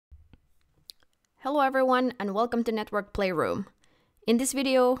Hello everyone and welcome to Network Playroom. In this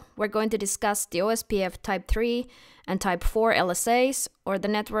video, we're going to discuss the OSPF Type 3 and Type 4 LSAs, or the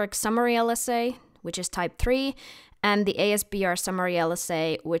Network Summary LSA, which is Type 3, and the ASBR Summary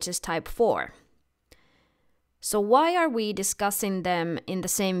LSA, which is Type 4. So why are we discussing them in the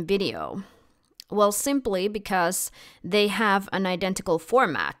same video? Well, simply because they have an identical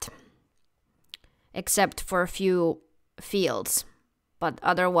format, except for a few fields, but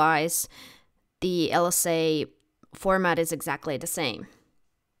otherwise, the LSA format is exactly the same.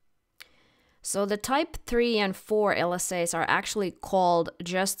 So the Type 3 and 4 LSAs are actually called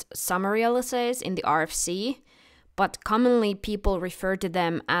just Summary LSAs in the RFC, but commonly people refer to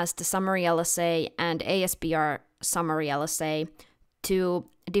them as the Summary LSA and ASBR Summary LSA to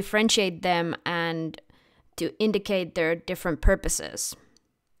differentiate them and to indicate their different purposes.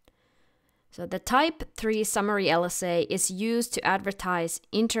 So the Type 3 Summary LSA is used to advertise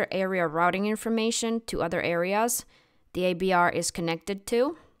inter-area routing information to other areas the ABR is connected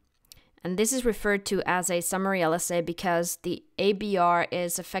to. And this is referred to as a Summary LSA because the ABR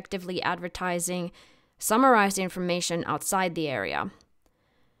is effectively advertising summarized information outside the area.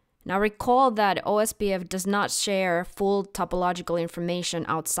 Now recall that OSPF does not share full topological information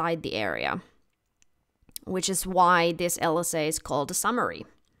outside the area, which is why this LSA is called a summary.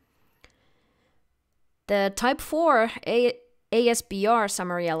 The Type 4 ASBR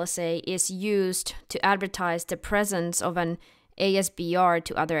Summary LSA is used to advertise the presence of an ASBR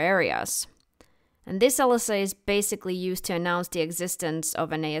to other areas. And this LSA is basically used to announce the existence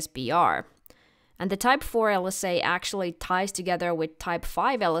of an ASBR. And the Type 4 LSA actually ties together with Type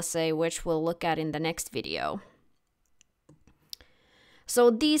 5 LSA, which we'll look at in the next video. So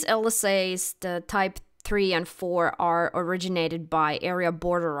these LSAs, the Type 3 and 4, are originated by area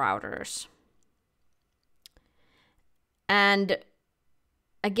border routers. And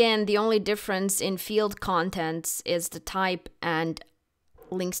again, the only difference in field contents is the type and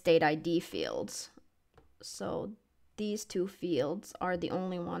link state ID fields. So these two fields are the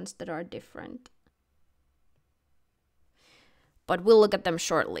only ones that are different. But we'll look at them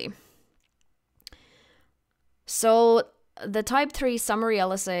shortly. So the Type 3 Summary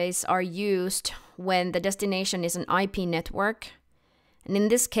LSAs are used when the destination is an IP network. And in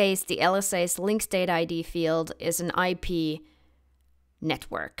this case, the LSA's link state ID field is an IP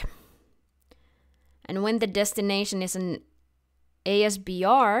network. And when the destination is an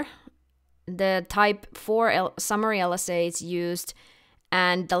ASBR, the Type 4 Summary LSA is used,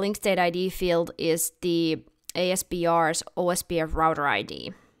 and the link state ID field is the ASBR's OSPF router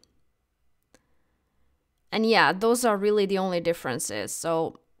ID. And yeah, those are really the only differences.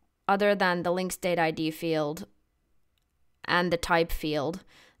 So other than the link state ID field and the type field,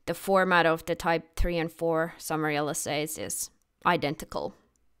 the format of the Type 3 and 4 Summary LSAs is identical.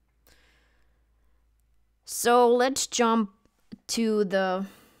 So let's jump to the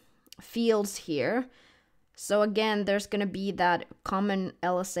fields here. So again, there's going to be that common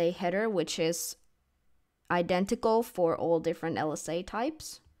LSA header, which is identical for all different LSA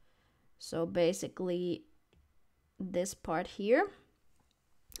types. So basically this part here,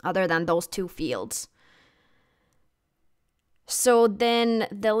 other than those two fields. So then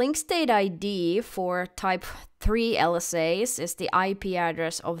the link state ID for Type 3 LSAs is the IP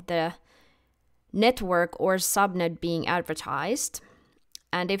address of the network or subnet being advertised.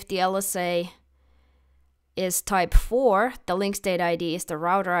 And if the LSA is Type 4, the link state ID is the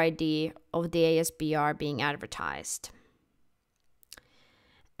router ID of the ASBR being advertised.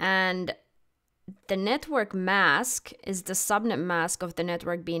 And the network mask is the subnet mask of the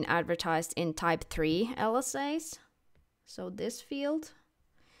network being advertised in Type 3 LSAs. So this field.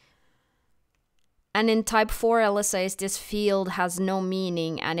 And in Type 4 LSAs, this field has no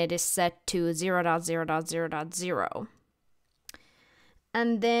meaning and it is set to 0.0.0.0.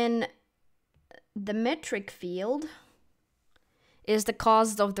 And then the metric field is the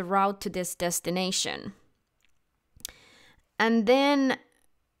cost of the route to this destination. And then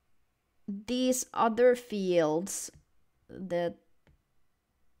these other fields, the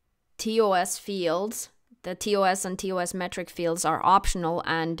TOS fields, the TOS and TOS metric fields are optional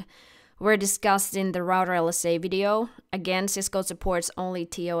and were discussed in the router LSA video. Again, Cisco supports only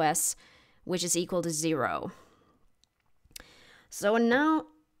TOS, which is equal to 0. So now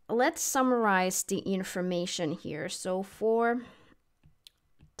let's summarize the information here. So for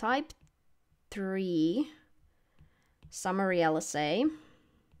Type 3 Summary LSA,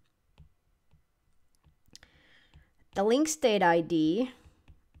 the link state ID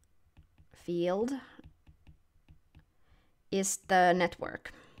field is the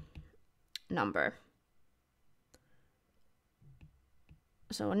network number.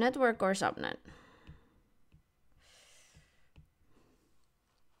 So network or subnet.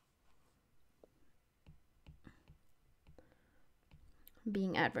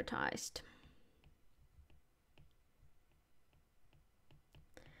 being advertised.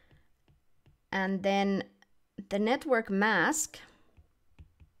 And then the network mask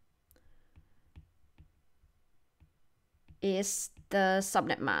is the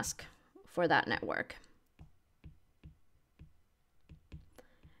subnet mask for that network.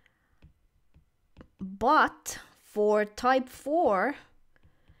 But for type 4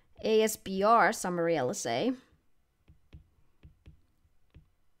 ASBR Summary LSA,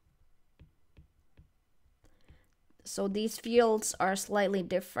 so these fields are slightly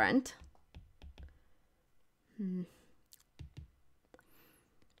different.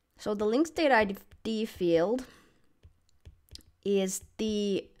 So the link state ID field is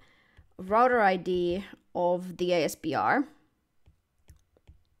the router ID of the ASBR.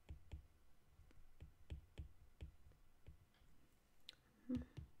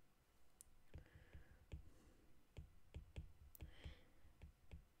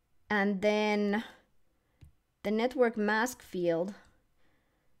 And then the network mask field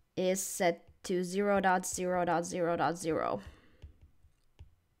is set to 0.0.0.0.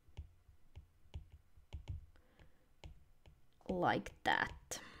 Like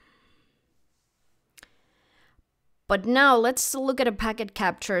that. But now let's look at a packet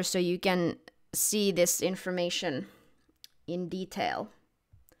capture so you can see this information in detail.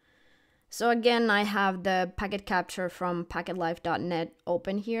 So again, I have the packet capture from packetlife.net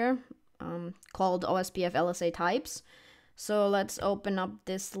open here, called OSPF LSA types. So let's open up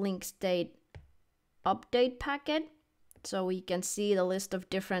this link state update packet so we can see the list of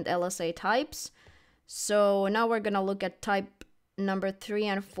different LSA types. So now we're gonna look at type number 3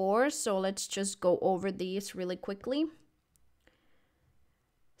 and 4. So let's just go over these really quickly.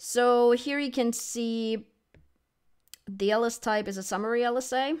 So here you can see the LS type is a summary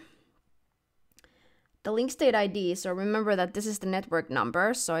LSA. The link state ID, so remember that this is the network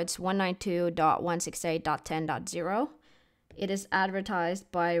number, so it's 192.168.10.0. It is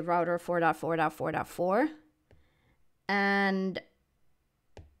advertised by router 4.4.4.4. And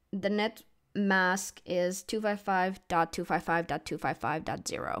the net mask is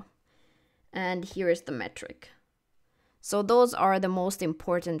 255.255.255.0. And here is the metric. So those are the most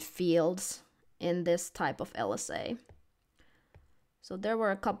important fields in this type of LSA. So there were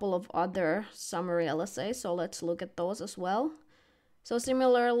a couple of other summary LSAs, so let's look at those as well. So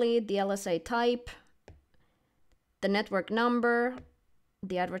similarly, the LSA type, the network number,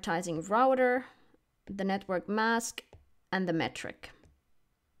 the advertising router, the network mask, and the metric.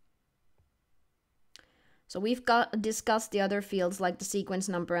 So we've discussed the other fields like the sequence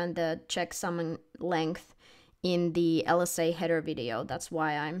number and the checksum length in the LSA header video. That's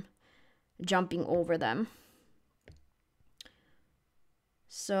why I'm jumping over them.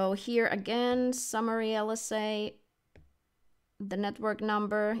 So here again, summary LSA, the network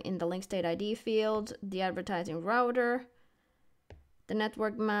number in the link state ID field, the advertising router, the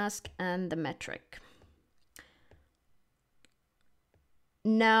network mask, and the metric.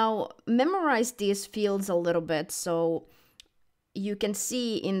 Now, memorize these fields a little bit so you can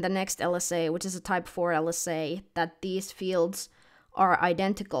see in the next LSA, which is a type 4 LSA, that these fields are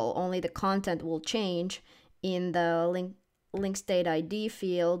identical, only the content will change in the link state ID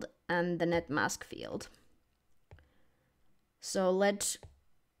field and the net mask field. So let's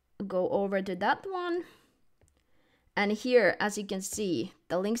go over to that one. And here, as you can see,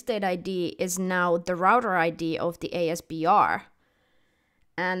 the link state ID is now the router ID of the ASBR.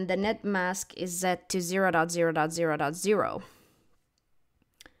 And the net mask is set to 0.0.0.0.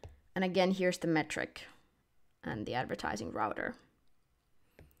 And again, here's the metric and the advertising router.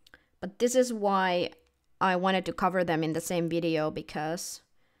 But this is why I wanted to cover them in the same video, because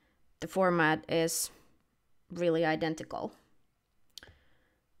the format is really identical.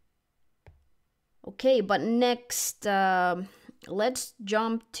 Okay, but next, let's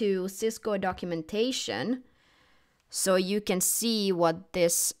jump to Cisco documentation so you can see what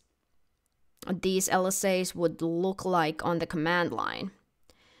these LSAs would look like on the command line.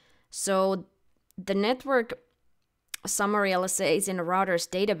 So the network summary LSAs in a router's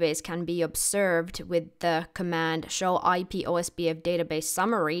database can be observed with the command show IP OSPF database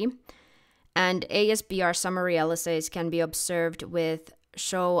summary, and ASBR summary LSAs can be observed with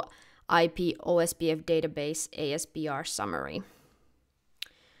show IP OSPF database ASBR summary.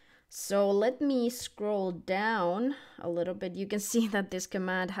 So let me scroll down a little bit. You can see that this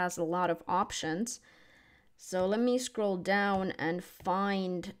command has a lot of options. So let me scroll down and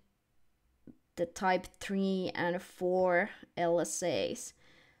find the type 3 and 4 LSAs.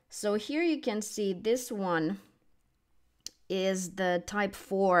 So here you can see this one is the type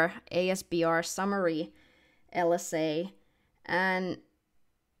 4 ASBR summary LSA, and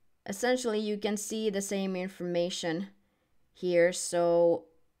essentially you can see the same information here. So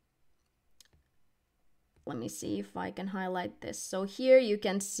let me see if I can highlight this. So here you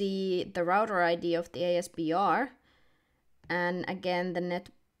can see the router ID of the ASBR. And again, the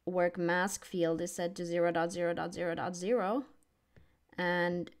network mask field is set to 0.0.0.0.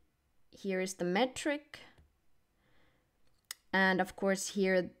 And here is the metric. And of course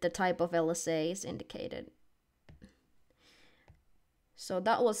here the type of LSA is indicated. So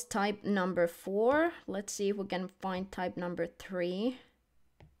that was type number 4. Let's see if we can find type number 3.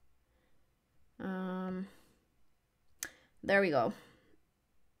 There we go.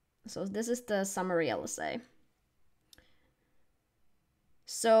 So this is the Summary LSA.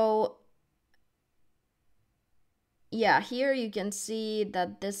 So yeah, here you can see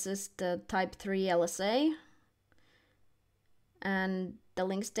that this is the type 3 LSA. And the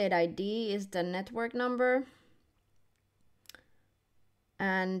link state ID is the network number.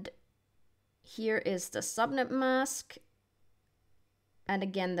 And here is the subnet mask. And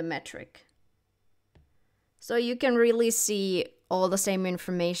again, the metric. So you can really see all the same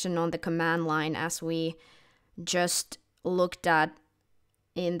information on the command line as we just looked at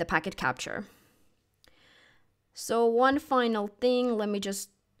in the packet capture. So one final thing, let me just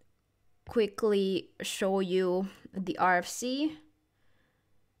quickly show you the RFC.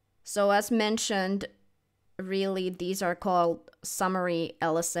 So as mentioned, really these are called Summary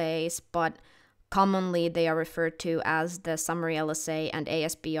LSAs, but commonly they are referred to as the Summary LSA and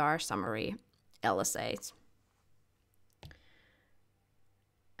ASBR Summary LSAs.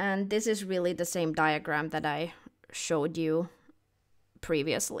 And this is really the same diagram that I showed you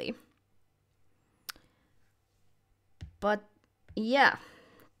previously. But yeah,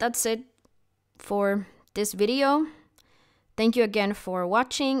 that's it for this video. Thank you again for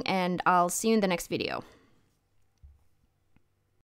watching, and I'll see you in the next video.